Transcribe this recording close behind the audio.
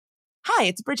Hi,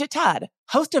 it's Bridget Todd,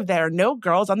 host of There Are No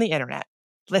Girls on the Internet.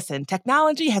 Listen,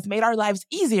 technology has made our lives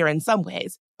easier in some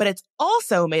ways, but it's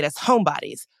also made us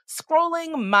homebodies,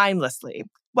 scrolling mindlessly.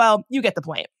 Well, you get the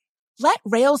point. Let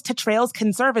Rails to Trails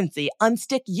Conservancy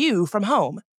unstick you from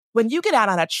home. When you get out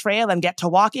on a trail and get to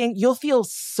walking, you'll feel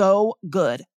so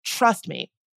good. Trust me.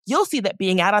 You'll see that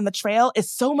being out on the trail is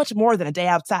so much more than a day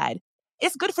outside.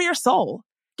 It's good for your soul.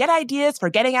 Get ideas for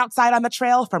getting outside on the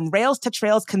trail from Rails to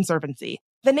Trails Conservancy,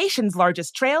 the nation's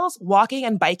largest trails, walking,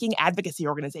 and biking advocacy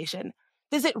organization.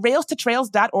 Visit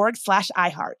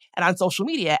railstotrails.org/iHeart and on social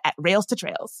media at Rails to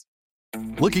Trails.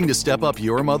 Looking to step up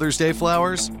your Mother's Day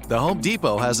flowers? The Home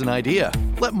Depot has an idea.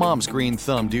 Let Mom's green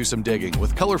thumb do some digging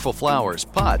with colorful flowers,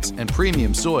 pots, and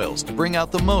premium soils to bring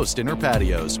out the most in her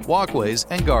patios, walkways,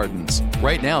 and gardens.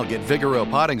 Right now, get Vigoro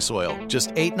potting soil,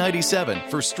 just $8.97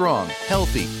 for strong,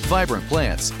 healthy, vibrant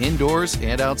plants indoors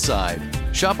and outside.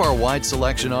 Shop our wide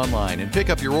selection online and pick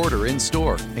up your order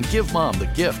in-store and give Mom the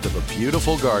gift of a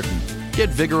beautiful garden. Get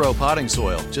Vigoro potting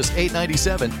soil, just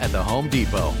 $8.97 at the Home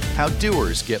Depot. How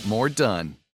doers get more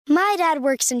done. My dad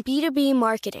works in B2B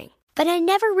marketing, but I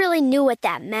never really knew what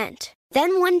that meant.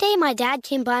 Then one day my dad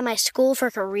came by my school for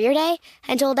career day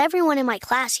and told everyone in my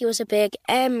class he was a big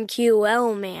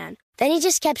MQL man. Then he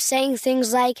just kept saying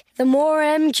things like, the more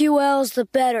MQLs, the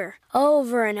better,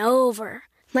 over and over.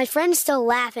 My friends still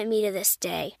laugh at me to this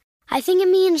day. I think it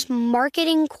means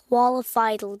marketing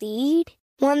qualified lead.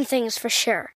 One thing's for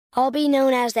sure. I'll be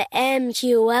known as the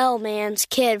MQL man's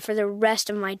kid for the rest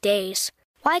of my days.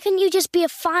 Why couldn't you just be a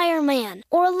fireman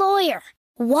or a lawyer?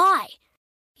 Why?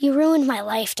 You ruined my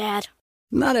life, Dad.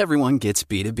 Not everyone gets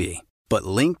B2B, but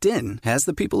LinkedIn has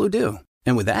the people who do.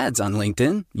 And with ads on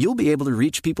LinkedIn, you'll be able to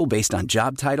reach people based on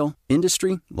job title,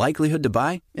 industry, likelihood to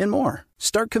buy, and more.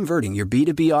 Start converting your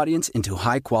B2B audience into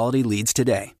high-quality leads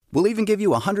today. We'll even give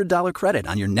you a $100 credit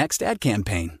on your next ad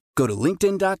campaign. Go to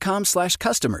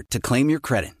linkedin.com/customer to claim your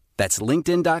credit. That's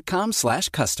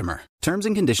linkedin.com/customer. Terms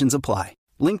and conditions apply.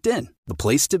 LinkedIn, the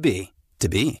place to be, to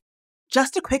be.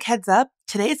 Just a quick heads up,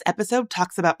 today's episode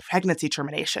talks about pregnancy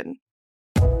termination.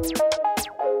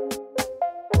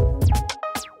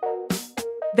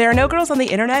 There Are No Girls on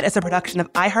the Internet is a production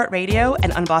of iHeartRadio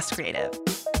and Unbossed Creative.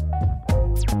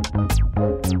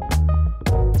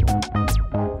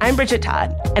 I'm Bridget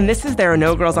Todd, and this is There Are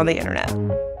No Girls on the Internet.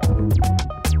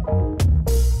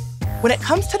 When it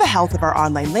comes to the health of our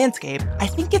online landscape, I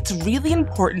think it's really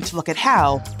important to look at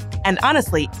how, and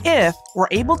honestly, if we're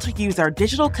able to use our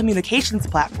digital communications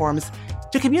platforms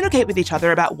to communicate with each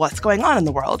other about what's going on in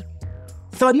the world.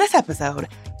 So in this episode,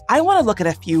 I want to look at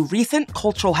a few recent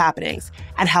cultural happenings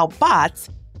and how bots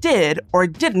did or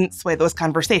didn't sway those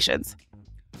conversations.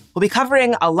 We'll be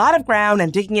covering a lot of ground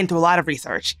and digging into a lot of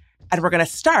research, and we're going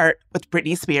to start with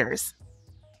Britney Spears.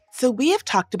 So we have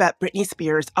talked about Britney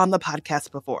Spears on the podcast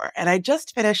before, and I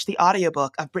just finished the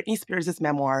audiobook of Britney Spears'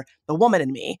 memoir, The Woman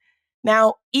in Me.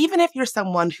 Now, even if you're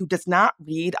someone who does not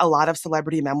read a lot of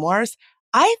celebrity memoirs,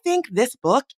 I think this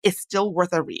book is still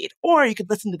worth a read. Or you could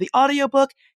listen to the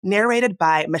audiobook narrated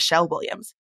by Michelle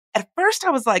Williams. At first, I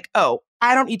was like, oh,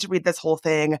 I don't need to read this whole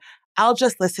thing. I'll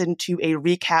just listen to a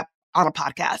recap on a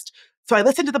podcast. So I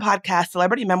listened to the podcast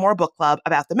Celebrity Memoir Book Club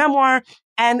about the memoir,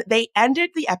 and they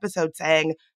ended the episode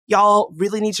saying, y'all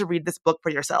really need to read this book for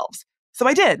yourselves. So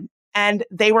I did, and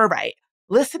they were right.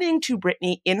 Listening to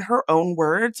Britney in her own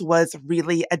words was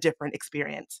really a different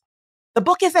experience. The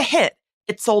book is a hit.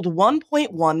 It sold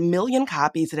 1.1 million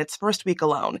copies in its first week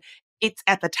alone. It's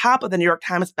at the top of the New York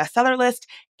Times bestseller list,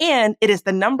 and it is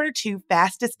the #2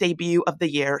 fastest debut of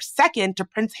the year, second to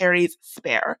Prince Harry's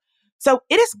Spare. So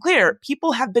it is clear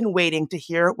people have been waiting to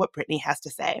hear what Britney has to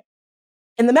say.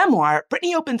 In the memoir,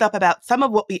 Britney opens up about some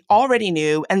of what we already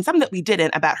knew and some that we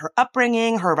didn't about her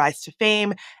upbringing, her rise to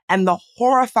fame, and the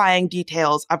horrifying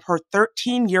details of her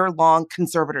 13-year-long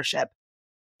conservatorship.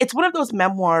 It's one of those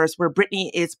memoirs where Britney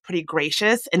is pretty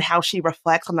gracious in how she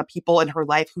reflects on the people in her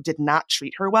life who did not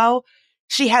treat her well.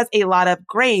 She has a lot of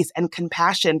grace and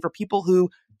compassion for people who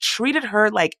treated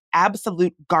her like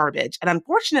absolute garbage. And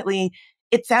unfortunately,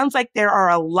 it sounds like there are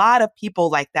a lot of people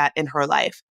like that in her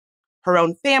life. Her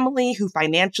own family who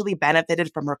financially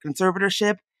benefited from her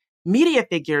conservatorship, media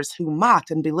figures who mocked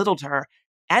and belittled her,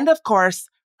 and of course,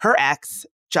 her ex,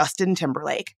 Justin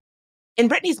Timberlake. In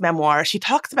Britney's memoir, she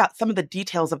talks about some of the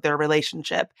details of their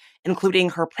relationship,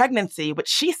 including her pregnancy, which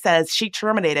she says she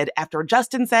terminated after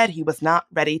Justin said he was not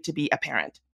ready to be a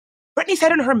parent. Britney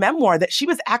said in her memoir that she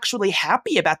was actually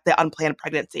happy about the unplanned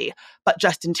pregnancy, but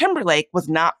Justin Timberlake was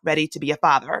not ready to be a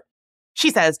father. She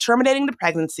says terminating the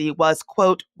pregnancy was,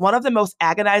 quote, one of the most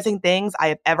agonizing things I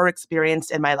have ever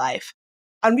experienced in my life.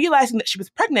 On realizing that she was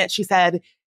pregnant, she said,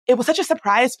 It was such a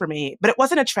surprise for me, but it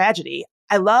wasn't a tragedy.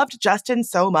 I loved Justin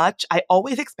so much, I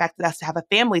always expected us to have a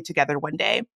family together one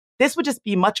day. This would just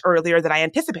be much earlier than I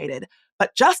anticipated,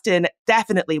 but Justin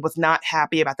definitely was not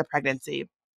happy about the pregnancy.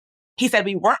 He said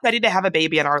we weren't ready to have a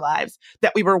baby in our lives,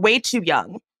 that we were way too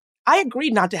young. I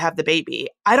agreed not to have the baby.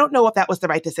 I don't know if that was the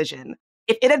right decision.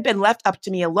 If it had been left up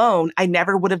to me alone, I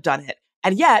never would have done it.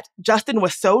 And yet, Justin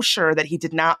was so sure that he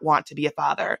did not want to be a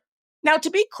father. Now,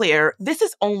 to be clear, this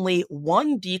is only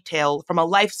one detail from a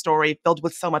life story filled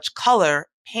with so much color,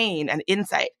 pain, and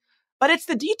insight. But it's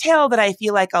the detail that I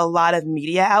feel like a lot of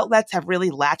media outlets have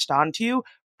really latched onto,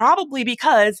 probably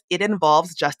because it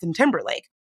involves Justin Timberlake.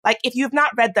 Like, if you have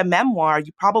not read the memoir,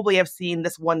 you probably have seen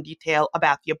this one detail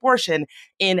about the abortion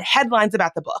in headlines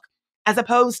about the book, as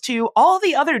opposed to all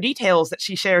the other details that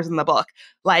she shares in the book,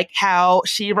 like how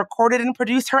she recorded and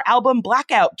produced her album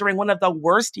Blackout during one of the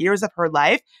worst years of her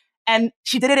life, and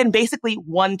she did it in basically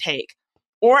one take.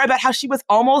 Or about how she was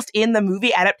almost in the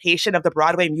movie adaptation of the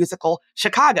Broadway musical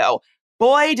Chicago.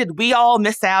 Boy, did we all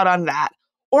miss out on that.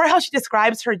 Or how she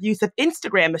describes her use of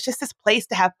Instagram as just this place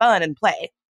to have fun and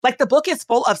play. Like, the book is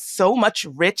full of so much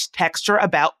rich texture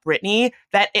about Britney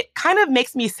that it kind of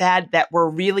makes me sad that we're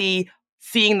really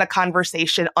seeing the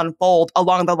conversation unfold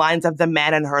along the lines of the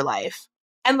men in her life.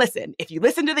 And listen, if you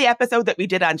listen to the episode that we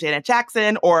did on Janet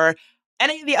Jackson or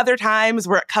any of the other times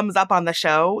where it comes up on the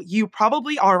show, you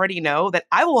probably already know that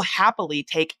I will happily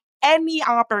take any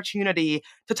opportunity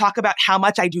to talk about how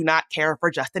much I do not care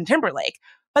for Justin Timberlake.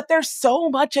 But there's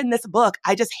so much in this book.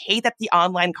 I just hate that the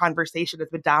online conversation has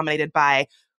been dominated by,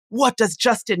 what does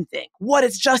Justin think? What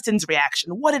is Justin's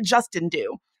reaction? What did Justin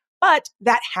do? But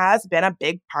that has been a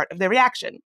big part of the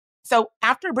reaction. So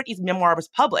after Britney's memoir was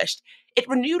published, it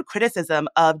renewed criticism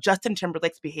of Justin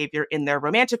Timberlake's behavior in their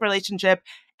romantic relationship,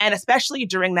 and especially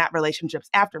during that relationship's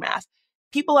aftermath.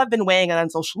 People have been weighing in on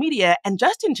social media, and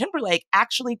Justin Timberlake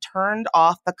actually turned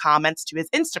off the comments to his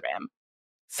Instagram.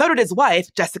 So did his wife,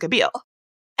 Jessica Biel.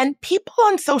 And people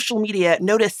on social media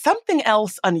noticed something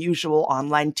else unusual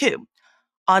online too.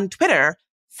 On Twitter,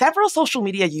 several social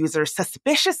media users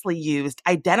suspiciously used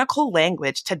identical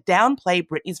language to downplay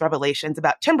Britney's revelations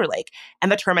about Timberlake and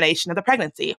the termination of the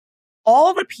pregnancy,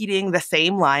 all repeating the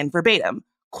same line verbatim.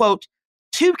 Quote,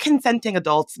 "Two consenting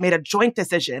adults made a joint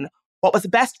decision, what was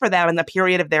best for them in the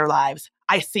period of their lives.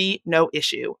 I see no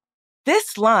issue."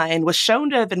 This line was shown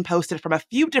to have been posted from a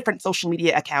few different social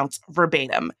media accounts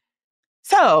verbatim.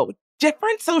 So,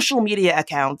 different social media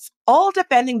accounts all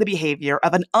defending the behavior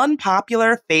of an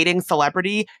unpopular fading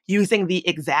celebrity using the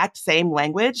exact same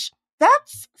language.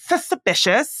 That's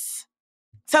suspicious.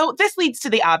 So this leads to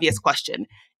the obvious question.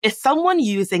 Is someone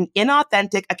using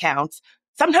inauthentic accounts,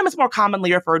 sometimes more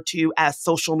commonly referred to as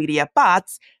social media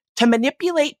bots, to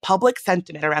manipulate public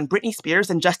sentiment around Britney Spears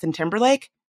and Justin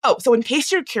Timberlake? Oh, so in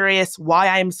case you're curious why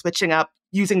I'm switching up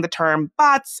using the term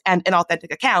bots and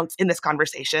inauthentic accounts in this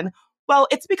conversation, well,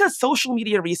 it's because social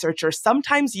media researchers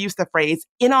sometimes use the phrase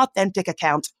inauthentic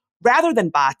accounts rather than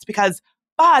bots, because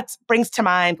bots brings to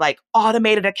mind like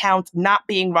automated accounts not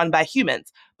being run by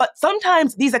humans. But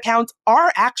sometimes these accounts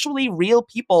are actually real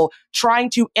people trying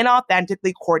to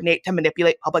inauthentically coordinate to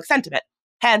manipulate public sentiment.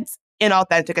 Hence,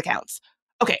 inauthentic accounts.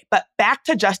 Okay, but back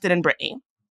to Justin and Britney.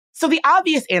 So the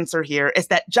obvious answer here is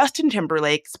that Justin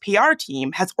Timberlake's PR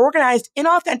team has organized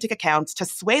inauthentic accounts to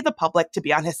sway the public to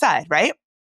be on his side, right?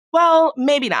 Well,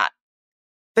 maybe not.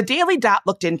 The Daily Dot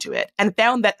looked into it and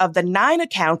found that of the 9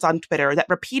 accounts on Twitter that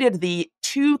repeated the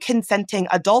 "two consenting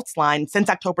adults" line since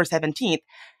October 17th,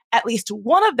 at least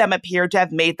one of them appeared to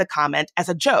have made the comment as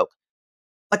a joke,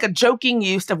 like a joking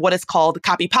use of what is called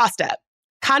copy pasta,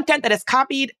 content that is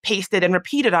copied, pasted, and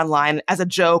repeated online as a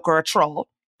joke or a troll.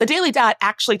 The Daily Dot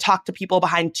actually talked to people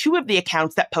behind 2 of the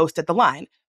accounts that posted the line.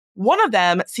 One of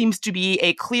them seems to be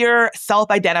a clear,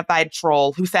 self-identified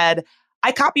troll who said,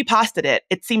 "I copy-pasted it.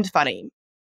 It seemed funny."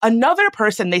 Another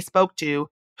person they spoke to,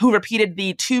 who repeated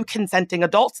the "two consenting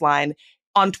adults" line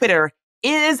on Twitter,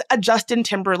 is a Justin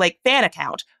Timberlake fan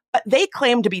account, but they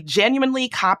claim to be genuinely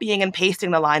copying and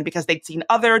pasting the line because they'd seen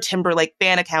other Timberlake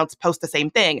fan accounts post the same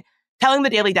thing, telling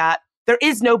the Daily Dot, "There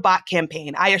is no bot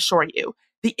campaign, I assure you.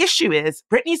 The issue is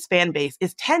Britney's fan base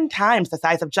is 10 times the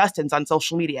size of Justin's on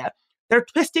social media. They're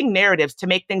twisting narratives to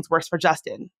make things worse for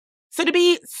Justin." So to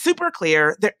be super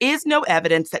clear, there is no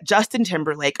evidence that Justin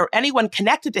Timberlake or anyone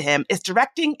connected to him is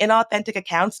directing inauthentic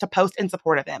accounts to post in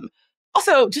support of him.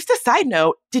 Also, just a side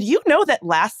note, did you know that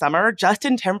last summer,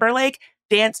 Justin Timberlake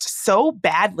danced so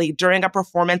badly during a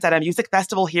performance at a music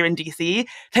festival here in DC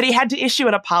that he had to issue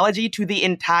an apology to the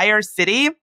entire city?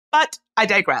 But I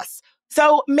digress.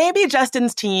 So maybe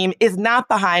Justin's team is not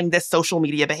behind this social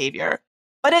media behavior.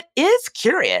 But it is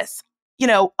curious.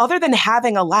 Other than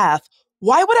having a laugh,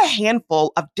 why would a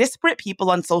handful of disparate people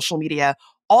on social media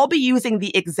all be using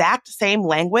the exact same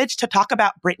language to talk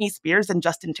about Britney Spears and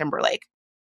Justin Timberlake?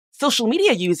 Social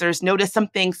media users noticed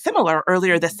something similar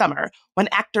earlier this summer when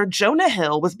actor Jonah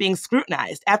Hill was being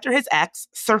scrutinized after his ex,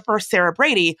 surfer Sarah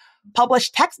Brady,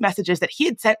 published text messages that he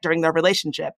had sent during their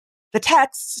relationship. The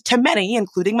texts, to many,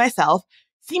 including myself,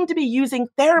 seemed to be using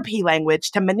therapy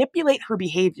language to manipulate her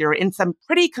behavior in some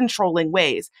pretty controlling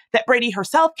ways that Brady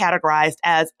herself categorized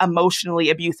as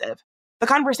emotionally abusive. The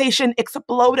conversation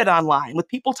exploded online, with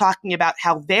people talking about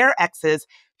how their exes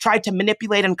tried to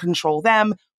manipulate and control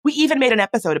them. We even made an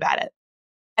episode about it.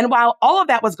 And while all of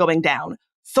that was going down,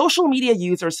 social media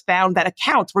users found that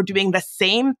accounts were doing the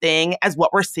same thing as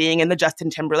what we're seeing in the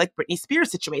Justin Timberlake-Britney Spears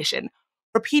situation,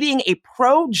 repeating a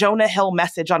pro-Jonah Hill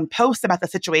message on posts about the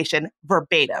situation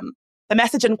verbatim. The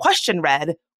message in question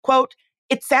read, quote,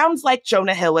 "It sounds like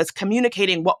Jonah Hill is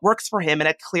communicating what works for him in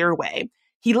a clear way.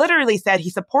 He literally said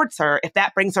he supports her if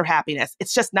that brings her happiness.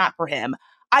 It's just not for him.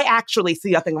 I actually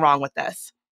see nothing wrong with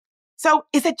this." So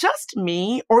is it just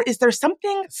me, or is there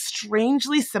something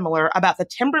strangely similar about the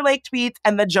Timberlake tweets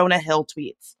and the Jonah Hill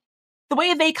tweets? The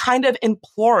way they kind of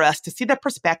implore us to see the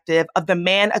perspective of the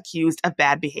man accused of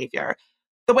bad behavior.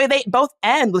 The way they both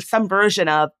end with some version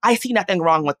of, "I see nothing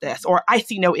wrong with this," or "I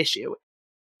see no issue."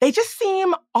 They just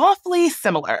seem awfully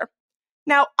similar.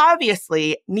 Now,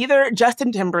 obviously, neither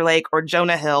Justin Timberlake or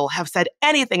Jonah Hill have said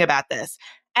anything about this.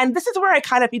 And this is where I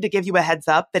kind of need to give you a heads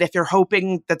up that if you're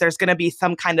hoping that there's going to be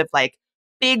some kind of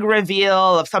big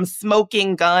reveal of some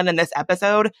smoking gun in this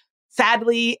episode,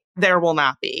 sadly, there will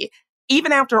not be.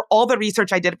 Even after all the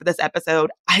research I did for this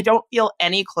episode, I don't feel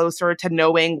any closer to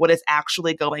knowing what is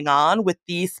actually going on with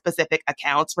these specific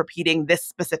accounts repeating this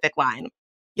specific line.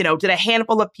 Did a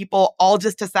handful of people all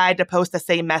just decide to post the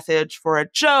same message for a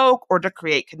joke or to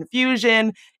create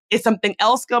confusion? Is something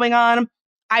else going on?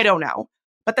 I don't know.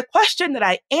 But the question that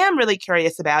I am really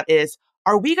curious about is,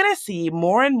 are we going to see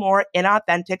more and more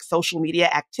inauthentic social media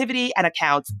activity and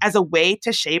accounts as a way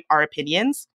to shape our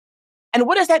opinions? And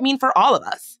what does that mean for all of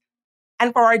us?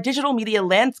 And for our digital media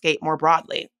landscape more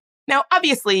broadly? Now,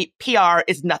 obviously, PR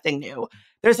is nothing new.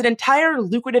 There's an entire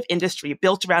lucrative industry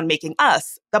built around making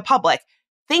us, the public,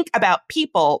 think about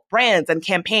people, brands, and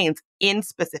campaigns in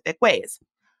specific ways.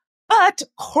 But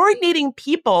coordinating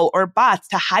people or bots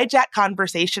to hijack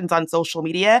conversations on social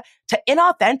media to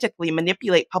inauthentically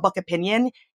manipulate public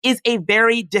opinion is a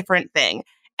very different thing.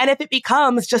 And if it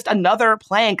becomes just another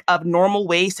plank of normal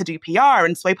ways to do PR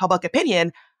and sway public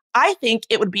opinion, I think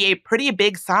it would be a pretty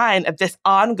big sign of this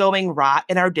ongoing rot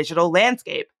in our digital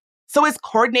landscape. So is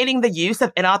coordinating the use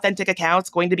of inauthentic accounts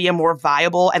going to be a more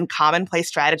viable and commonplace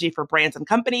strategy for brands and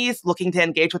companies looking to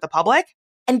engage with the public?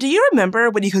 And do you remember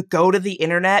when you could go to the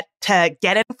internet to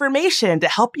get information to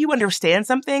help you understand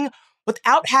something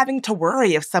without having to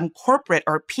worry if some corporate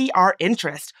or PR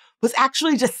interest was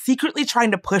actually just secretly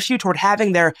trying to push you toward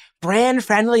having their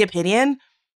brand-friendly opinion?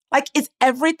 Is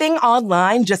everything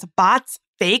online just bots,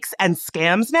 fakes, and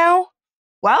scams now?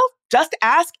 Well, just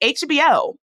ask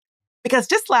HBO. Because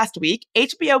just last week,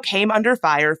 HBO came under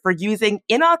fire for using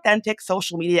inauthentic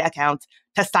social media accounts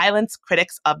to silence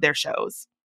critics of their shows.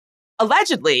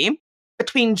 Allegedly,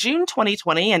 between June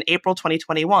 2020 and April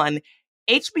 2021,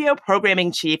 HBO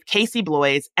programming chief Casey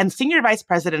Bloys and senior vice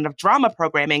president of drama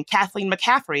programming Kathleen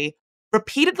McCaffrey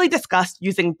repeatedly discussed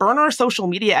using burner social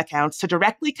media accounts to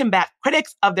directly combat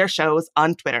critics of their shows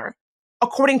on Twitter.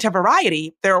 According to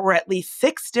Variety, there were at least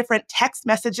 6 different text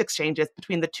message exchanges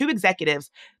between the two executives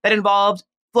that involved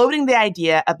floating the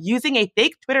idea of using a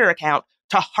fake Twitter account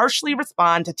to harshly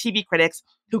respond to TV critics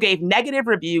who gave negative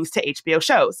reviews to HBO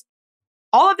shows.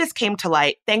 All of this came to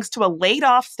light thanks to a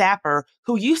laid-off staffer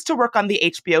who used to work on the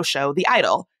HBO show The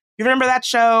Idol. You remember that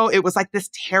show? It was this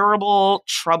terrible,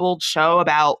 troubled show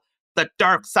about the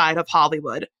dark side of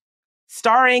Hollywood,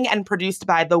 starring and produced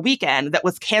by The Weeknd that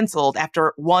was canceled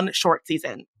after one short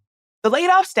season. The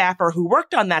laid-off staffer who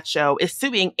worked on that show is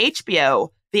suing HBO,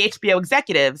 the HBO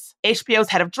executives, HBO's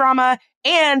head of drama,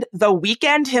 and The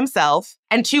Weeknd himself,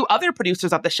 and 2 other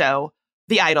producers of the show,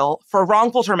 The Idol, for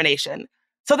wrongful termination.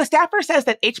 So the staffer says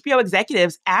that HBO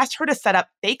executives asked her to set up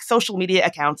fake social media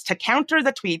accounts to counter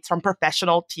the tweets from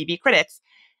professional TV critics.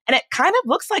 And it kind of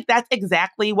looks like that's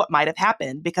exactly what might have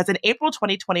happened, because in April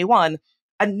 2021,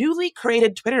 a newly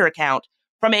created Twitter account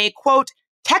from a, quote,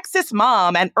 Texas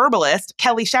mom and herbalist,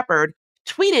 Kelly Shepard,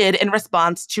 tweeted in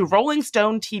response to Rolling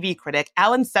Stone TV critic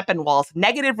Alan Sepinwall's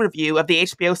negative review of the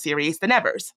HBO series The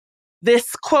Nevers.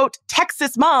 This, quote,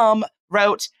 Texas mom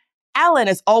wrote, "Alan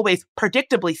is always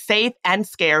predictably safe and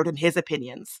scared in his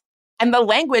opinions." And the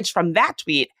language from that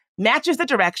tweet matches the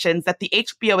directions that the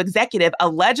HBO executive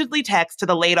allegedly texts to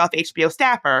the laid-off HBO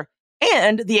staffer,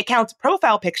 and the account's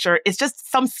profile picture is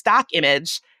just some stock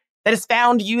image that is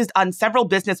found used on several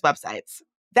business websites.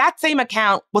 That same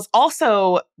account was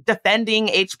also defending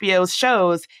HBO's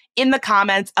shows in the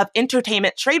comments of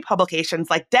entertainment trade publications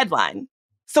like Deadline.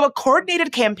 So a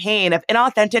coordinated campaign of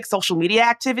inauthentic social media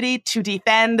activity to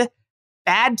defend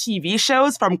bad TV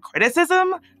shows from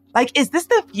criticism? Like, is this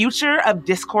the future of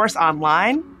discourse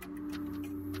online?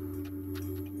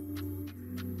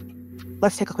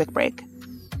 Let's take a quick break.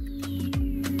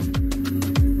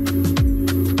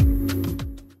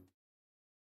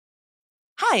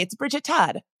 Hi, it's Bridget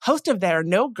Todd, host of There Are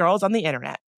No Girls on the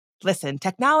Internet. Listen,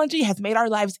 technology has made our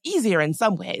lives easier in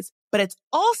some ways, but it's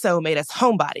also made us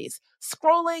homebodies,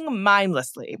 scrolling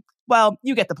mindlessly. Well,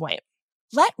 you get the point.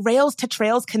 Let Rails to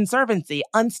Trails Conservancy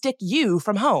unstick you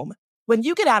from home. When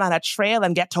you get out on a trail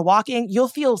and get to walking, you'll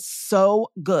feel so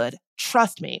good.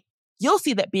 Trust me. You'll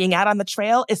see that being out on the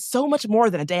trail is so much more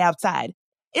than a day outside.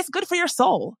 It's good for your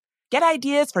soul. Get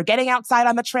ideas for getting outside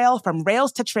on the trail from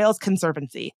Rails to Trails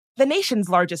Conservancy, the nation's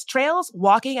largest trails,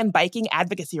 walking, and biking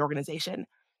advocacy organization.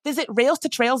 Visit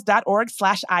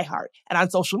railstotrails.org/iHeart and on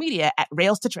social media at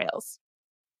Rails to Trails.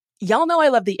 Y'all know I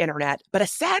love the internet, but a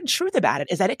sad truth about it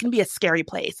is that it can be a scary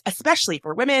place, especially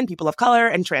for women, people of color,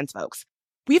 and trans folks.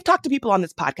 We've talked to people on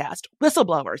this podcast,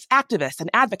 whistleblowers, activists, and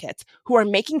advocates who are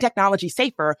making technology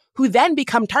safer, who then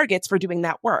become targets for doing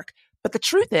that work. But the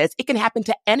truth is, it can happen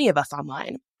to any of us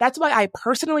online. That's why I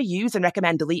personally use and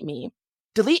recommend Delete Me.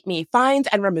 Delete Me finds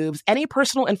and removes any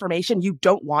personal information you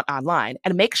don't want online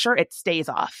and makes sure it stays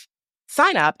off.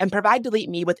 Sign up and provide Delete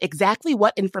Me with exactly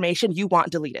what information you want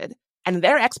deleted, and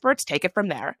their experts take it from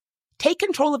there. Take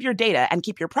control of your data and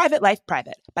keep your private life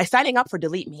private by signing up for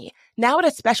Delete Me, now at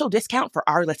a special discount for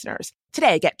our listeners.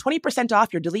 Today, get 20%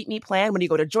 off your Delete Me plan when you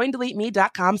go to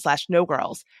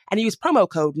joindeleteme.com/nogirls and use promo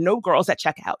code NOGIRLS at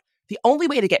checkout. The only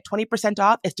way to get 20%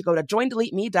 off is to go to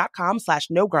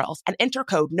joindeleteme.com/nogirls and enter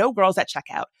code NOGIRLS at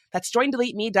checkout. That's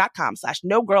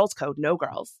joindeleteme.com/nogirls, code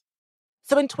NOGIRLS.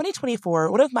 So in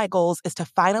 2024, one of my goals is to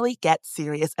finally get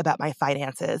serious about my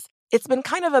finances. It's been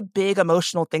kind of a big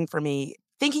emotional thing for me.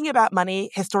 Thinking about money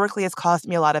historically has caused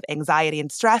me a lot of anxiety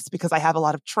and stress because I have a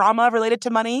lot of trauma related to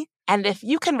money. And if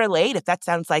you can relate, if that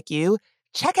sounds like you,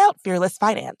 check out Fearless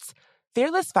Finance.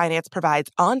 Fearless Finance provides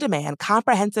on-demand,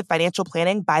 comprehensive financial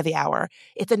planning by the hour.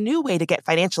 It's a new way to get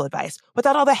financial advice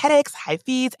without all the headaches, high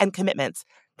fees, and commitments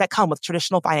that come with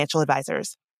traditional financial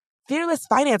advisors. Fearless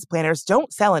Finance planners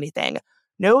don't sell anything.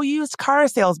 No used car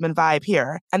salesman vibe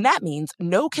here. And that means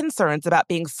no concerns about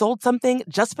being sold something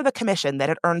just for the commission that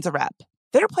it earns a rep.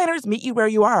 Their planners meet you where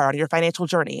you are on your financial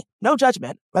journey. No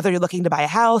judgment. Whether you're looking to buy a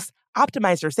house,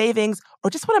 optimize your savings, or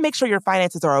just want to make sure your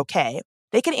finances are okay,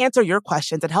 they can answer your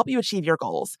questions and help you achieve your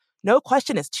goals. No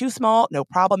question is too small, no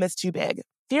problem is too big.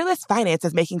 Fearless Finance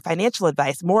is making financial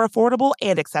advice more affordable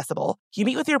and accessible. You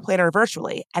meet with your planner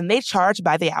virtually, and they charge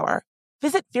by the hour.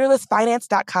 Visit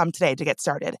fearlessfinance.com today to get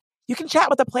started. You can chat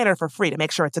with a planner for free to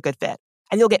make sure it's a good fit.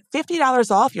 And you'll get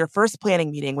 $50 off your first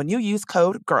planning meeting when you use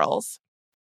code GIRLS.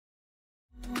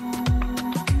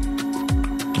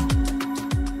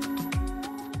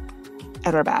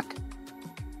 And we're back.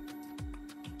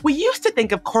 We used to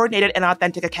think of coordinated and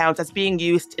authentic accounts as being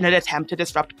used in an attempt to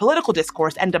disrupt political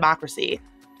discourse and democracy.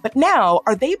 But now,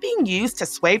 are they being used to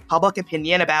sway public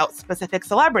opinion about specific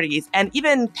celebrities and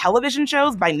even television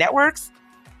shows by networks?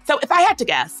 So if I had to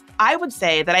guess, I would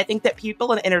say that I think that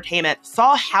people in entertainment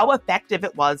saw how effective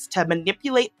it was to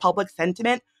manipulate public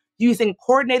sentiment using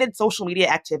coordinated social media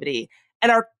activity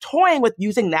and are toying with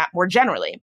using that more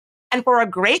generally. And for a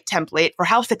great template for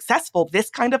how successful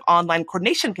this kind of online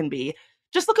coordination can be,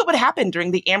 just look at what happened during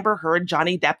the Amber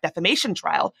Heard-Johnny Depp defamation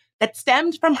trial that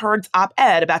stemmed from Heard's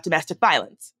op-ed about domestic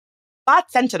violence. Bot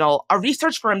Sentinel, a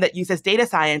research firm that uses data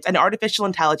science and artificial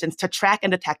intelligence to track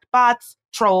and detect bots,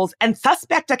 trolls, and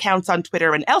suspect accounts on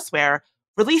Twitter and elsewhere,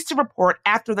 released a report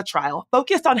after the trial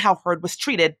focused on how Heard was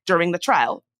treated during the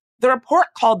trial. The report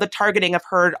called the targeting of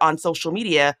Heard on social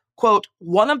media, quote,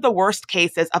 one of the worst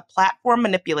cases of platform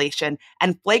manipulation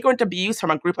and flagrant abuse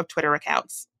from a group of Twitter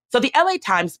accounts. So the LA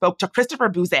Times spoke to Christopher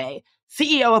Bouzet,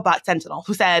 CEO of Bot Sentinel,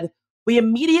 who said, we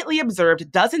immediately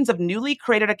observed dozens of newly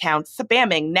created accounts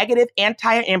spamming negative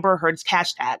anti-Amber Heard's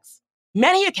hashtags.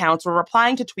 Many accounts were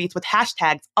replying to tweets with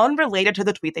hashtags unrelated to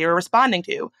the tweet they were responding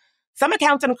to. Some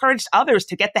accounts encouraged others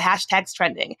to get the hashtags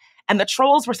trending, and the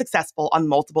trolls were successful on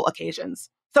multiple occasions.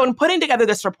 So in putting together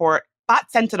this report, Bot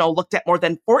Sentinel looked at more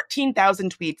than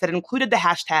 14,000 tweets that included the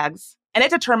hashtags, and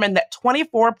it determined that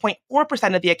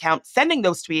 24.4% of the accounts sending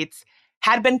those tweets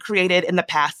had been created in the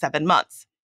past 7 months.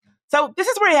 So this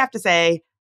is where I have to say,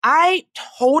 I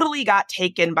totally got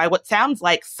taken by what sounds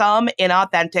like some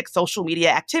inauthentic social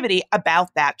media activity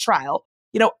about that trial.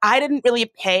 I didn't really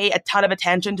pay a ton of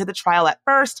attention to the trial at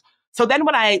first. So then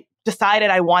when I decided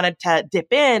I wanted to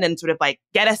dip in and sort of like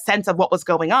get a sense of what was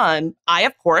going on, I,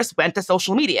 of course, went to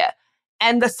social media.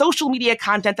 And the social media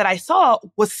content that I saw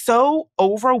was so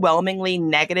overwhelmingly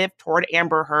negative toward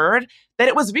Amber Heard that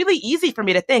it was really easy for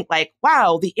me to think like,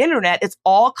 wow, the internet is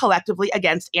all collectively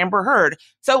against Amber Heard.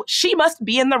 So she must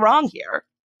be in the wrong here.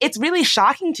 It's really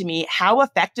shocking to me how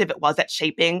effective it was at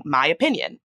shaping my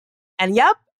opinion. And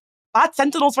yep, Bot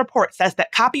Sentinel's report says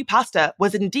that copy pasta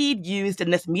was indeed used in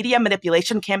this media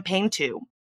manipulation campaign too.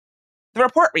 The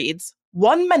report reads,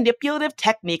 one manipulative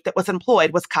technique that was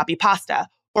employed was copy pasta,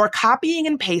 or copying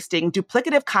and pasting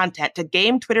duplicative content to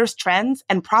game Twitter's trends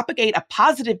and propagate a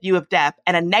positive view of Depp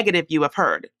and a negative view of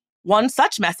Heard. One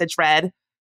such message read,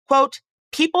 quote,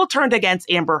 people turned against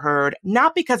Amber Heard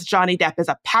not because Johnny Depp is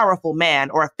a powerful man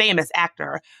or a famous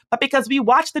actor, but because we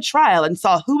watched the trial and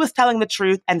saw who was telling the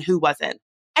truth and who wasn't.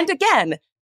 And again,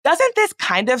 doesn't this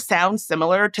kind of sound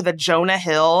similar to the Jonah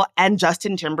Hill and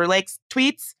Justin Timberlake's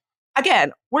tweets?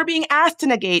 Again, we're being asked to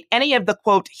negate any of the,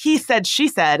 quote, he said, she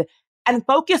said, and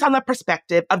focus on the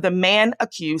perspective of the man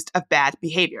accused of bad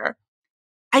behavior.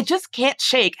 I just can't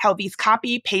shake how these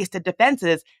copy-pasted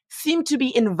defenses seem to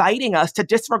be inviting us to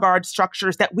disregard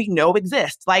structures that we know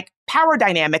exist, like power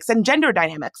dynamics and gender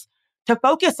dynamics, to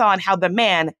focus on how the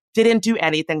man didn't do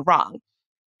anything wrong.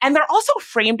 And they're also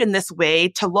framed in this way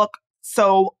to look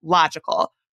so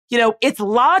logical. It's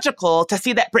logical to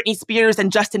see that Britney Spears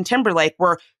and Justin Timberlake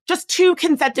were just two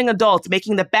consenting adults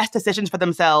making the best decisions for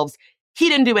themselves. He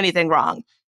didn't do anything wrong.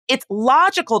 It's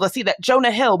logical to see that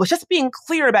Jonah Hill was just being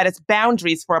clear about his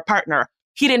boundaries for a partner.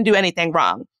 He didn't do anything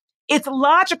wrong. It's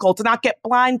logical to not get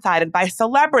blindsided by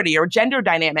celebrity or gender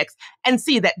dynamics and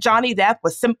see that Johnny Depp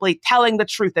was simply telling the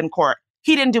truth in court.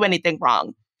 He didn't do anything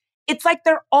wrong. It's like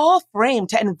they're all framed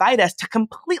to invite us to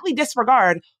completely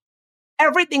disregard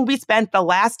everything we spent the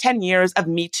last 10 years of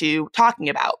Me Too talking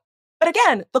about. But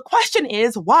again, the question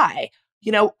is why?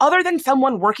 Other than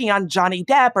someone working on Johnny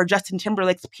Depp or Justin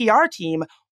Timberlake's PR team,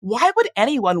 why would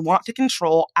anyone want to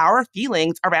control our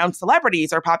feelings around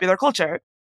celebrities or popular culture?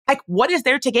 Like, what is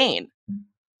there to gain?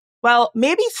 Well,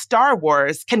 maybe Star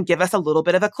Wars can give us a little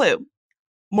bit of a clue.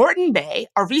 Morton Bay,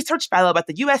 a research fellow at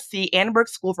the USC Annenberg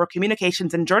School for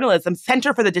Communications and Journalism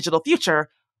Center for the Digital Future,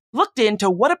 looked into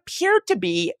what appeared to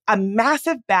be a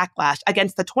massive backlash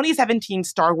against the 2017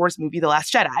 Star Wars movie, The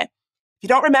Last Jedi. If you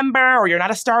don't remember, or you're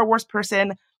not a Star Wars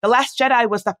person, The Last Jedi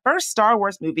was the first Star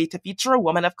Wars movie to feature a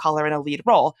woman of color in a lead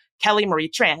role, Kelly Marie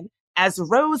Tran, as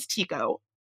Rose Tico.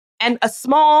 And a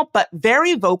small but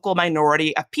very vocal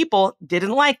minority of people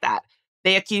didn't like that.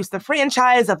 They accused the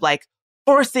franchise of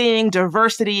forcing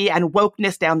diversity and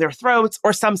wokeness down their throats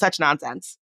or some such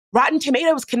nonsense. Rotten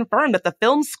Tomatoes confirmed that the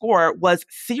film's score was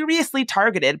seriously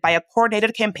targeted by a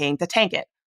coordinated campaign to tank it.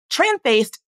 Tran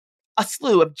faced a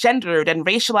slew of gendered and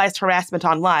racialized harassment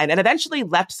online and eventually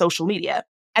left social media.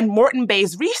 And Morton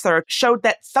Bay's research showed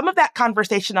that some of that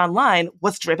conversation online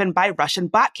was driven by Russian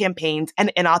bot campaigns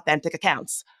and inauthentic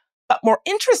accounts. But more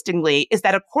interestingly is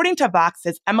that according to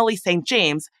Vox's Emily St.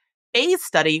 James, Bay's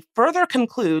study further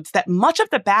concludes that much of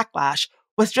the backlash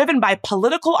was driven by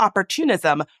political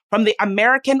opportunism from the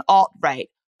American alt-right,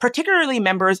 particularly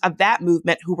members of that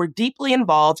movement who were deeply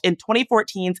involved in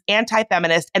 2014's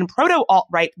anti-feminist and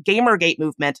proto-alt-right Gamergate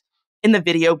movement in the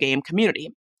video game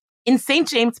community. In St.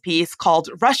 James' piece called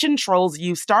Russian Trolls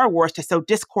Use Star Wars to Sow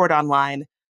Discord Online,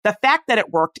 the fact that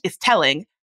it worked is telling.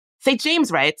 St.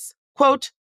 James writes,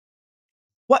 quote,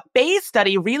 what Bay's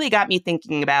study really got me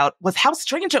thinking about was how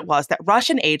strange it was that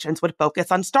Russian agents would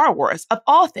focus on Star Wars, of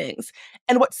all things,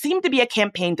 and what seemed to be a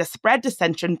campaign to spread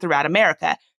dissension throughout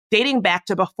America, dating back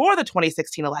to before the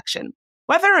 2016 election.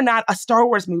 Whether or not a Star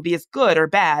Wars movie is good or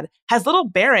bad has little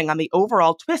bearing on the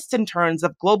overall twists and turns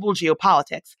of global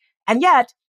geopolitics. And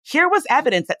yet, here was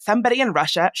evidence that somebody in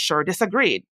Russia sure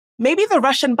disagreed. Maybe the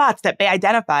Russian bots that Bay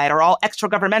identified are all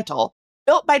extra-governmental,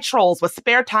 built by trolls with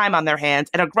spare time on their hands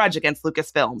and a grudge against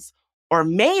Lucasfilms. Or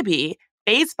maybe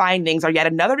Bay's findings are yet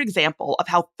another example of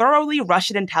how thoroughly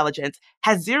Russian intelligence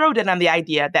has zeroed in on the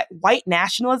idea that white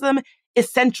nationalism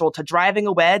is central to driving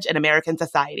a wedge in American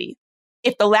society.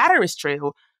 If the latter is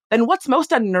true, then what's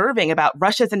most unnerving about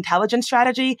Russia's intelligence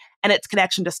strategy and its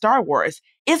connection to Star Wars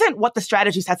isn't what the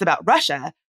strategy says about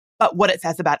Russia, but what it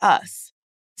says about us.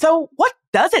 So what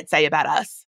does it say about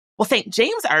us? Well, St.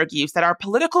 James argues that our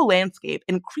political landscape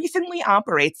increasingly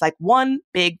operates like one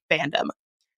big fandom.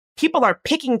 People are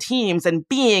picking teams and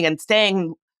being and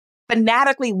staying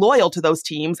fanatically loyal to those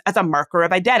teams as a marker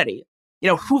of identity,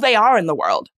 who they are in the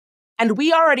world. And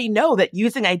we already know that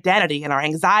using identity and our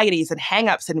anxieties and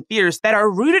hangups and fears that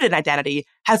are rooted in identity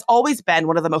has always been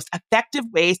one of the most effective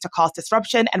ways to cause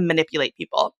disruption and manipulate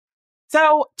people.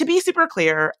 So, to be super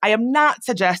clear, I am not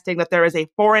suggesting that there is a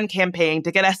foreign campaign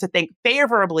to get us to think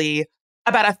favorably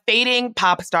about a fading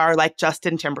pop star like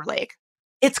Justin Timberlake.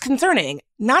 It's concerning,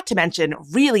 not to mention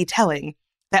really telling,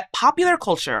 that popular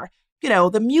culture,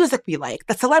 the music we like,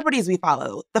 the celebrities we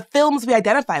follow, the films we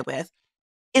identify with,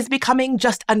 is becoming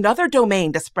just another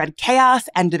domain to spread chaos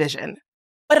and division.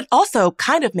 But it also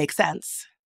kind of makes sense,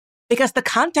 because the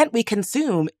content we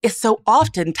consume is so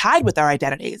often tied with our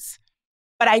identities.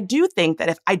 But I do think that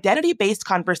if identity-based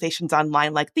conversations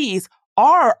online like these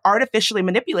are artificially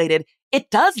manipulated, it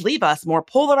does leave us more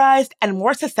polarized and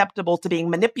more susceptible to being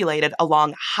manipulated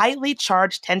along highly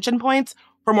charged tension points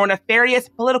for more nefarious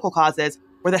political causes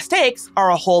where the stakes are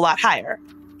a whole lot higher.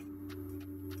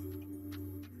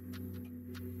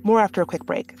 More after a quick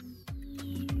break.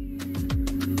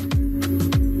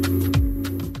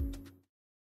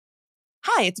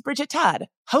 Hi, it's Bridget Todd,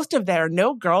 host of There Are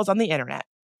No Girls on the Internet.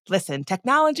 Listen,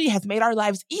 technology has made our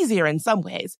lives easier in some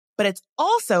ways, but it's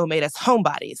also made us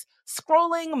homebodies,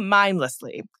 scrolling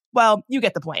mindlessly. Well, you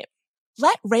get the point.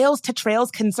 Let Rails to Trails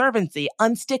Conservancy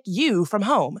unstick you from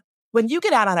home. When you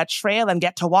get out on a trail and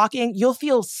get to walking, you'll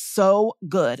feel so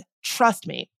good. Trust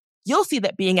me. You'll see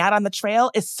that being out on the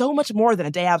trail is so much more than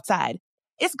a day outside.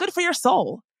 It's good for your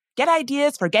soul. Get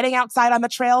ideas for getting outside on the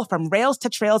trail from Rails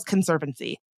to Trails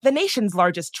Conservancy, the nation's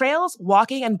largest trails,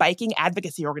 walking, and biking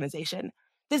advocacy organization.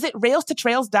 Visit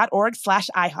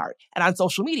railstotrails.org/iHeart and on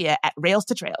social media at Rails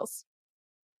to Trails.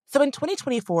 So in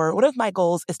 2024, one of my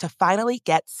goals is to finally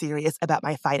get serious about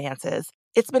my finances.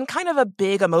 It's been kind of a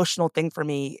big emotional thing for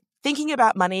me. Thinking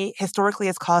about money historically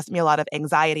has caused me a lot of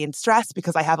anxiety and stress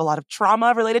because I have a lot of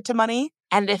trauma related to money.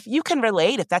 And if you can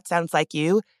relate, if that sounds like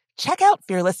you, check out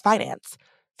Fearless Finance.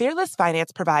 Fearless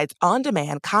Finance provides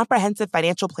on-demand, comprehensive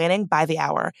financial planning by the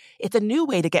hour. It's a new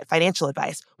way to get financial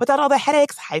advice without all the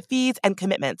headaches, high fees, and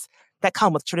commitments that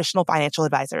come with traditional financial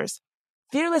advisors.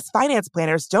 Fearless Finance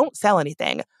planners don't sell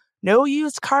anything. No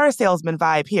used car salesman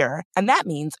vibe here. And that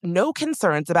means no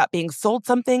concerns about being sold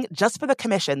something just for the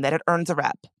commission that it earns a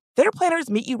rep. Their planners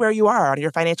meet you where you are on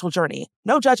your financial journey.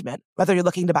 No judgment. Whether you're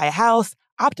looking to buy a house,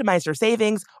 optimize your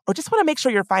savings, or just want to make sure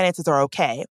your finances are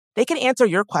okay, they can answer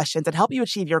your questions and help you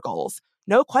achieve your goals.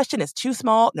 No question is too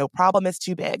small, no problem is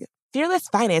too big. Fearless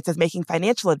Finance is making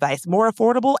financial advice more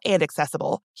affordable and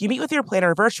accessible. You meet with your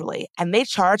planner virtually, and they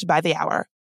charge by the hour.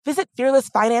 Visit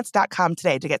fearlessfinance.com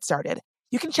today to get started.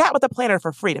 You can chat with a planner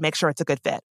for free to make sure it's a good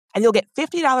fit. And you'll get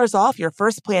 $50 off your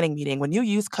first planning meeting when you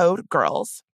use code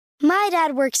GIRLS. My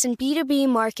dad works in B2B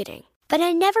marketing, but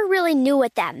I never really knew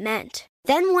what that meant.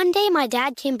 Then one day my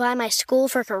dad came by my school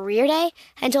for career day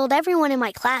and told everyone in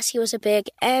my class he was a big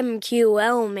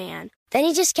MQL man. Then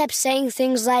he just kept saying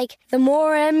things like, the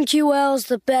more MQLs,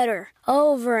 the better,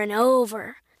 over and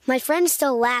over. My friends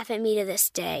still laugh at me to this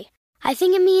day. I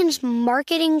think it means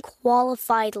marketing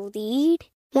qualified lead.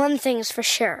 One thing's for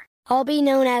sure, I'll be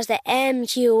known as the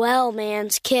MQL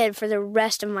man's kid for the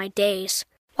rest of my days.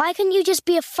 Why couldn't you just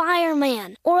be a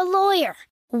fireman or a lawyer?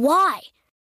 Why?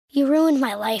 You ruined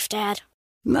my life, Dad.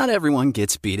 Not everyone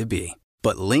gets B2B,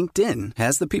 but LinkedIn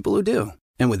has the people who do.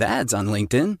 And with ads on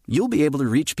LinkedIn, you'll be able to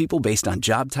reach people based on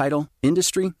job title,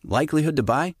 industry, likelihood to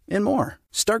buy, and more.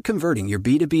 Start converting your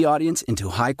B2B audience into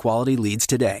high-quality leads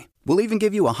today. We'll even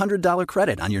give you a $100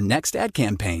 credit on your next ad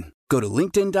campaign. Go to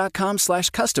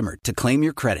linkedin.com/customer to claim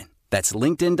your credit. That's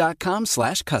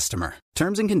linkedin.com/customer.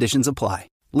 Terms and conditions apply.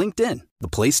 LinkedIn, the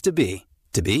place to be,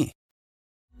 to be.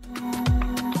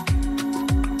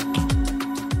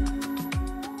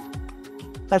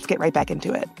 Let's get right back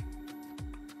into it.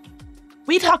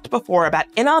 We talked before about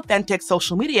inauthentic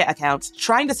social media accounts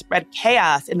trying to spread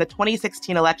chaos in the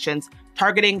 2016 elections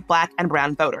targeting Black and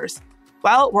brown voters.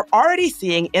 Well, we're already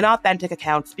seeing inauthentic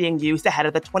accounts being used ahead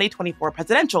of the 2024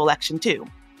 presidential election, too.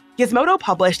 Gizmodo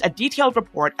published a detailed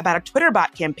report about a Twitter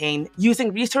bot campaign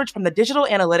using research from the digital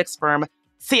analytics firm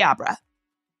Cyabra.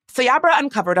 Cyabra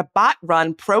uncovered a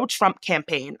bot-run pro-Trump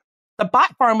campaign. The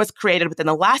bot farm was created within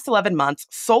the last 11 months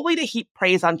solely to heap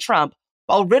praise on Trump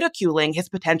while ridiculing his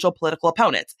potential political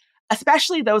opponents,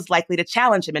 especially those likely to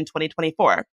challenge him in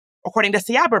 2024. According to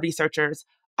Cyabra researchers,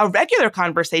 a regular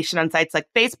conversation on sites like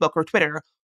Facebook or Twitter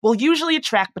will usually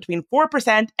attract between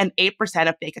 4% and 8%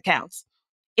 of fake accounts.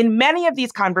 In many of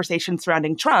these conversations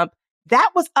surrounding Trump,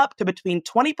 that was up to between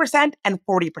 20% and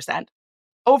 40%.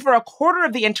 Over a quarter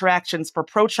of the interactions for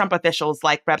pro-Trump officials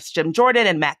like Reps Jim Jordan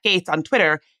and Matt Gaetz on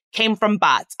Twitter came from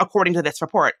bots, according to this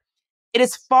report. It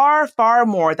is far, far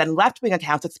more than left-wing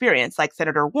accounts experience, like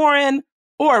Senator Warren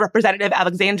or Representative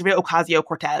Alexandria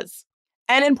Ocasio-Cortez.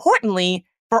 And importantly,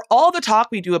 for all the talk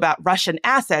we do about Russian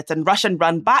assets and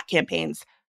Russian-run bot campaigns,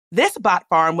 this bot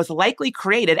farm was likely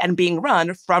created and being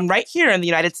run from right here in the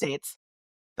United States.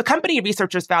 The company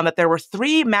researchers found that there were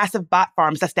 3 massive bot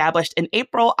farms established in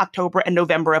April, October, and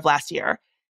November of last year.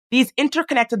 These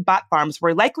interconnected bot farms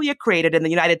were likely created in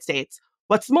the United States.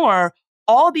 What's more,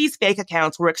 all these fake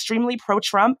accounts were extremely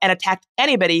pro-Trump and attacked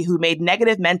anybody who made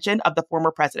negative mention of the former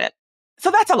president. So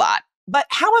that's a lot. But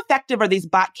how effective are these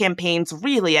bot campaigns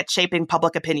really at shaping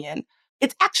public opinion?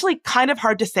 It's actually kind of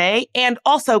hard to say and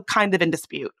also kind of in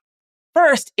dispute.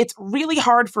 First, it's really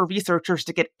hard for researchers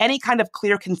to get any kind of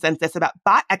clear consensus about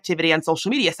bot activity on social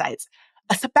media sites,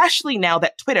 especially now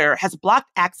that Twitter has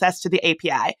blocked access to the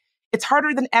API. It's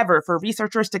harder than ever for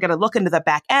researchers to get a look into the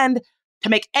back end to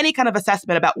make any kind of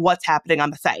assessment about what's happening on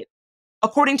the site.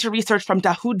 According to research from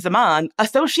Dahoud Zaman,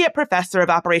 associate professor of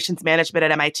operations management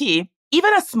at MIT,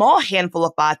 even a small handful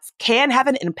of bots can have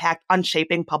an impact on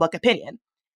shaping public opinion.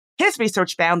 His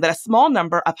research found that a small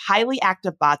number of highly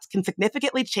active bots can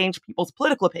significantly change people's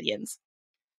political opinions.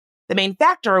 The main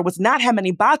factor was not how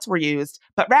many bots were used,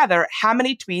 but rather how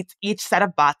many tweets each set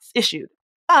of bots issued.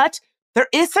 But there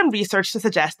is some research to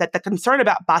suggest that the concern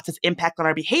about bots' impact on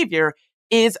our behavior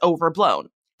is overblown.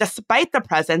 Despite the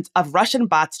presence of Russian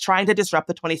bots trying to disrupt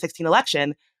the 2016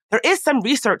 election, there is some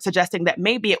research suggesting that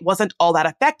maybe it wasn't all that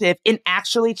effective in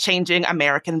actually changing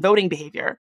American voting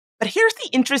behavior. But here's the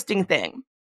interesting thing.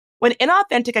 When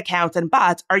inauthentic accounts and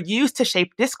bots are used to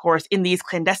shape discourse in these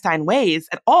clandestine ways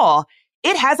at all,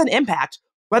 it has an impact,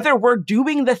 whether we're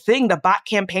doing the thing the bot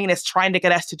campaign is trying to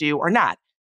get us to do or not.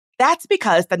 That's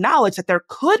because the knowledge that there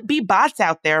could be bots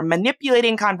out there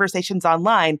manipulating conversations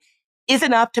online is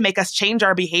enough to make us change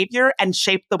our behavior and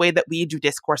shape the way that we do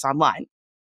discourse online.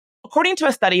 According to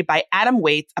a study by Adam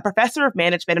Waits, a professor of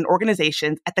management and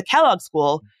organizations at the Kellogg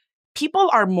School, people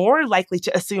are more likely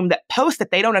to assume that posts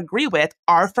that they don't agree with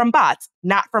are from bots,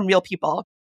 not from real people.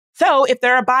 So if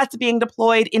there are bots being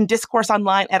deployed in discourse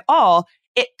online at all,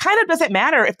 it kind of doesn't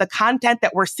matter if the content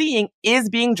that we're seeing is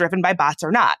being driven by bots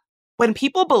or not. When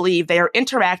people believe they are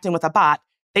interacting with a bot,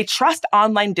 they trust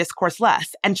online discourse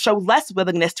less and show less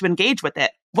willingness to engage with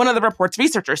it, one of the report's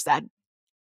researchers said.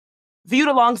 Viewed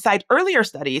alongside earlier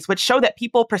studies, which show that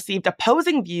people perceived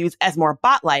opposing views as more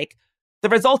bot-like, the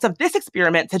results of this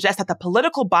experiment suggest that the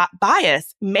political bot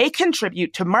bias may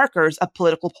contribute to markers of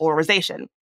political polarization.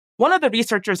 One of the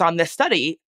researchers on this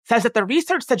study says that the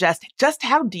research suggests just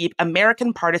how deep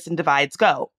American partisan divides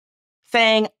go,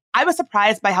 saying, "I was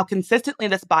surprised by how consistently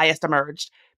this bias emerged.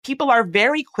 People are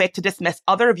very quick to dismiss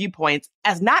other viewpoints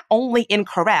as not only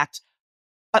incorrect,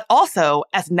 but also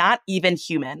as not even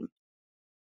human."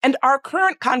 And our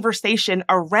current conversation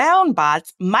around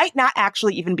bots might not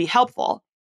actually even be helpful.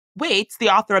 Waits, the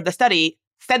author of the study,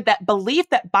 said that belief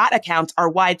that bot accounts are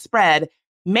widespread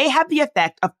may have the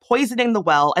effect of poisoning the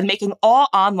well and making all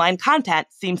online content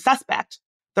seem suspect.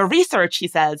 The research, he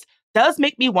says, does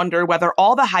make me wonder whether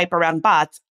all the hype around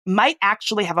bots might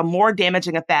actually have a more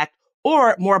damaging effect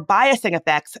or more biasing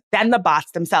effects than the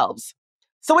bots themselves.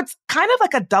 So it's kind of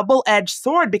like a double-edged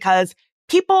sword because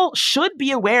people should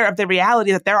be aware of the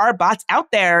reality that there are bots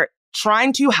out there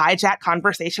trying to hijack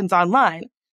conversations online.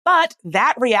 But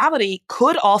that reality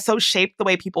could also shape the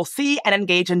way people see and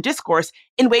engage in discourse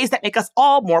in ways that make us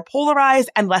all more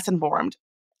polarized and less informed.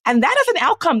 And that is an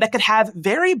outcome that could have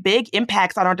very big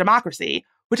impacts on our democracy,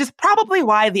 which is probably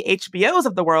why the HBOs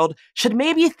of the world should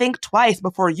maybe think twice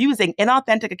before using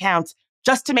inauthentic accounts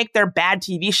just to make their bad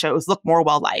TV shows look more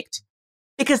well-liked.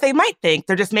 Because they might think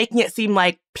they're just making it seem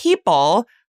like people,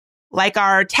 like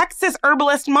our Texas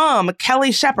herbalist mom,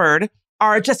 Kelly Shepard,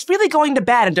 are just really going to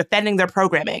bed and defending their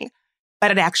programming.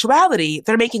 But in actuality,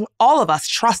 they're making all of us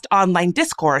trust online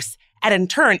discourse and in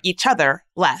turn each other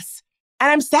less.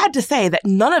 And I'm sad to say that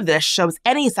none of this shows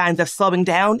any signs of slowing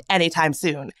down anytime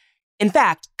soon. In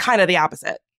fact, kind of the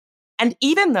opposite. And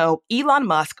even though Elon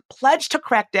Musk pledged to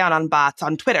crack down on bots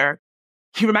on Twitter,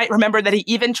 you might remember that he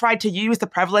even tried to use the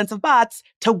prevalence of bots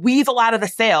to weasel out of the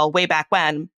sale way back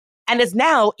when, and is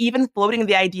now even floating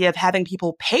the idea of having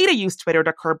people pay to use Twitter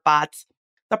to curb bots.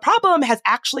 The problem has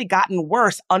actually gotten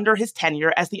worse under his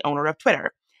tenure as the owner of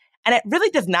Twitter. And it really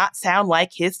does not sound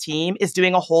like his team is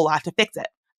doing a whole lot to fix it.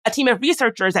 A team of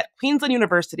researchers at Queensland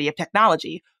University of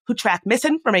Technology who track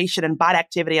misinformation and bot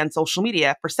activity on social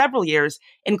media for several years,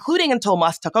 including until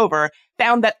Musk took over,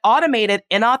 found that automated,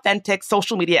 inauthentic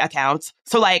social media accounts,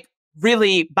 so like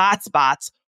really bots,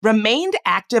 remained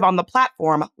active on the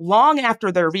platform long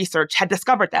after their research had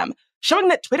discovered them, showing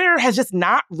that Twitter has just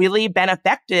not really been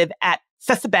effective at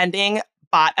suspending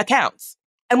bot accounts.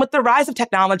 And with the rise of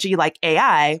technology like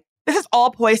AI, This is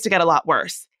all poised to get a lot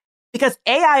worse because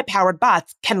AI-powered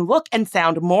bots can look and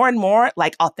sound more and more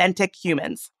like authentic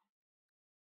humans.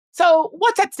 So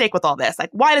what's at stake with all this?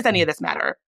 Why does any of this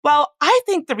matter? Well, I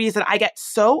think the reason I get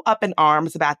so up in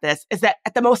arms about this is that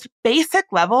at the most basic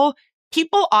level,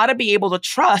 people ought to be able to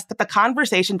trust that the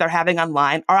conversations they're having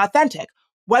online are authentic,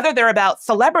 whether they're about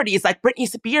celebrities like Britney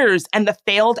Spears and the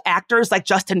failed actors like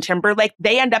Justin Timberlake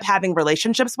they end up having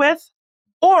relationships with,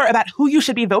 or about who you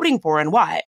should be voting for and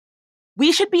why.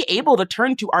 We should be able to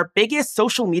turn to our biggest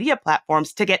social media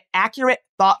platforms to get accurate,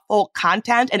 thoughtful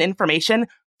content and information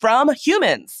from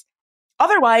humans.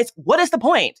 Otherwise, what is the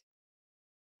point?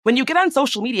 When you get on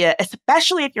social media,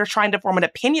 especially if you're trying to form an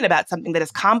opinion about something that is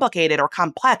complicated or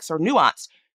complex or nuanced,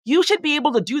 you should be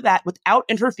able to do that without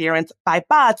interference by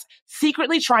bots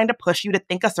secretly trying to push you to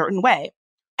think a certain way.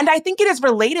 And I think it is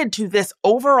related to this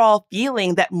overall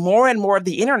feeling that more and more of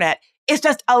the internet is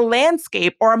just a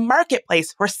landscape or a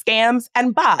marketplace for scams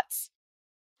and bots.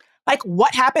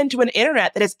 What happened to an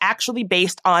internet that is actually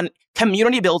based on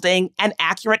community building and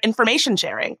accurate information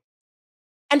sharing?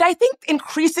 And I think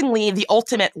increasingly the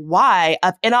ultimate why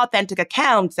of inauthentic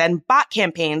accounts and bot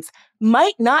campaigns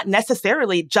might not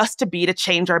necessarily just to be to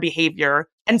change our behavior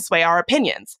and sway our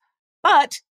opinions,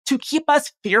 but to keep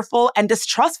us fearful and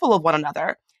distrustful of one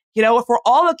another. If we're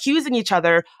all accusing each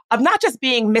other of not just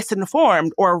being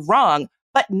misinformed or wrong,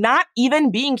 but not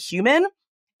even being human,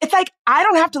 it's I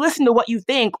don't have to listen to what you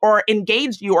think or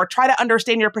engage you or try to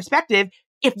understand your perspective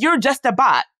if you're just a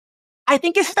bot. I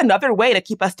think it's just another way to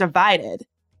keep us divided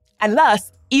and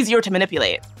thus easier to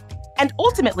manipulate. And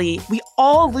ultimately, we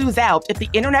all lose out if the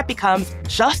internet becomes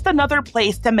just another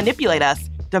place to manipulate us,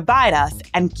 divide us,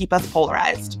 and keep us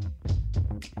polarized.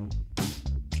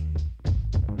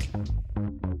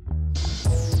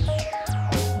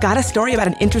 Got a story about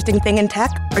an interesting thing in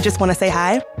tech or just want to say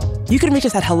hi? You can reach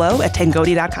us at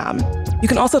hello@tangoti.com. You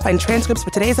can also find transcripts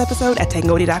for today's episode at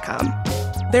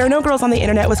tangoti.com. There Are No Girls on the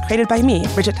Internet was created by me,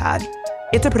 Bridget Todd.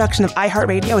 It's a production of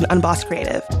iHeartRadio and Unbossed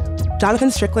Creative.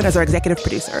 Jonathan Strickland is our executive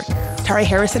producer. Tari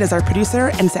Harrison is our producer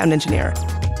and sound engineer.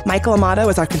 Michael Amato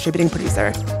is our contributing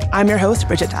producer. I'm your host,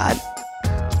 Bridget Todd.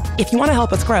 If you want to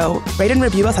help us grow, rate and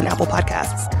review us on Apple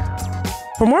Podcasts.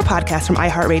 For more podcasts from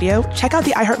iHeartRadio, check out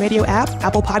the iHeartRadio app,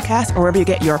 Apple Podcasts, or wherever you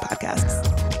get your podcasts.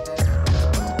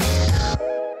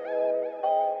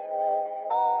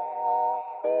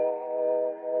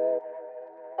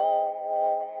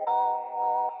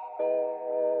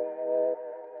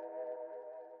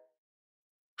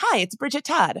 Hi, it's Bridget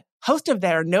Todd, host of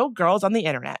There Are No Girls on the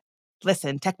Internet.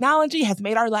 Listen, technology has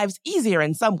made our lives easier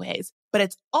in some ways, but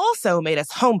it's also made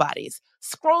us homebodies,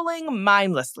 scrolling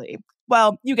mindlessly.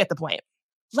 Well, you get the point.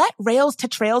 Let Rails to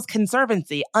Trails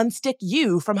Conservancy unstick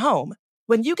you from home.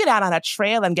 When you get out on a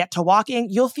trail and get to walking,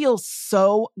 you'll feel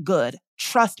so good.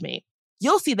 Trust me.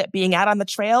 You'll see that being out on the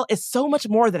trail is so much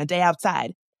more than a day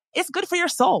outside. It's good for your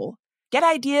soul. Get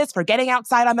ideas for getting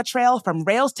outside on the trail from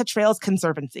Rails to Trails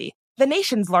Conservancy, the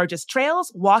nation's largest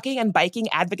trails, walking, and biking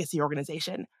advocacy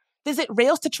organization. Visit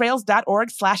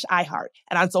railstotrails.org/iHeart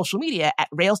and on social media at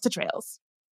Rails to Trails.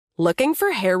 Looking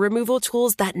for hair removal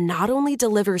tools that not only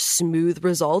deliver smooth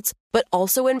results, but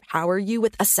also empower you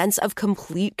with a sense of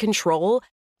complete control?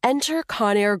 Enter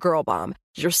Conair Girl Bomb,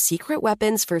 your secret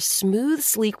weapons for smooth,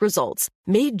 sleek results,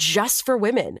 made just for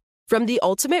women. From the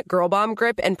ultimate Girl Bomb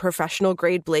grip and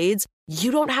professional-grade blades,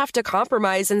 you don't have to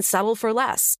compromise and settle for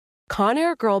less.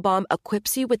 Conair Girl Bomb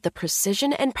equips you with the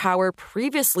precision and power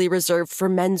previously reserved for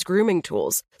men's grooming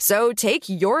tools. So take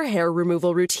your hair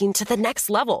removal routine to the next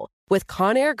level with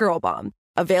Conair Girl Bomb.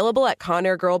 Available at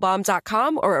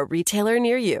ConairGirlBomb.com or a retailer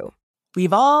near you.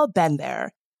 We've all been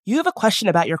there. You have a question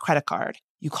about your credit card.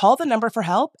 You call the number for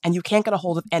help and you can't get a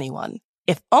hold of anyone.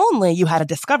 If only you had a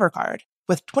Discover card.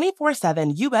 With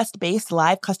 24/7 U.S.-based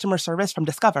live customer service from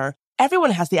Discover,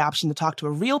 everyone has the option to talk to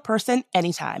a real person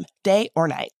anytime, day or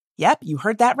night. Yep, you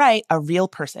heard that right, a real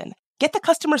person. Get the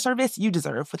customer service you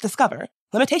deserve with Discover.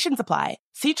 Limitations apply.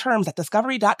 See terms at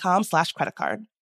discovery.com/creditcard.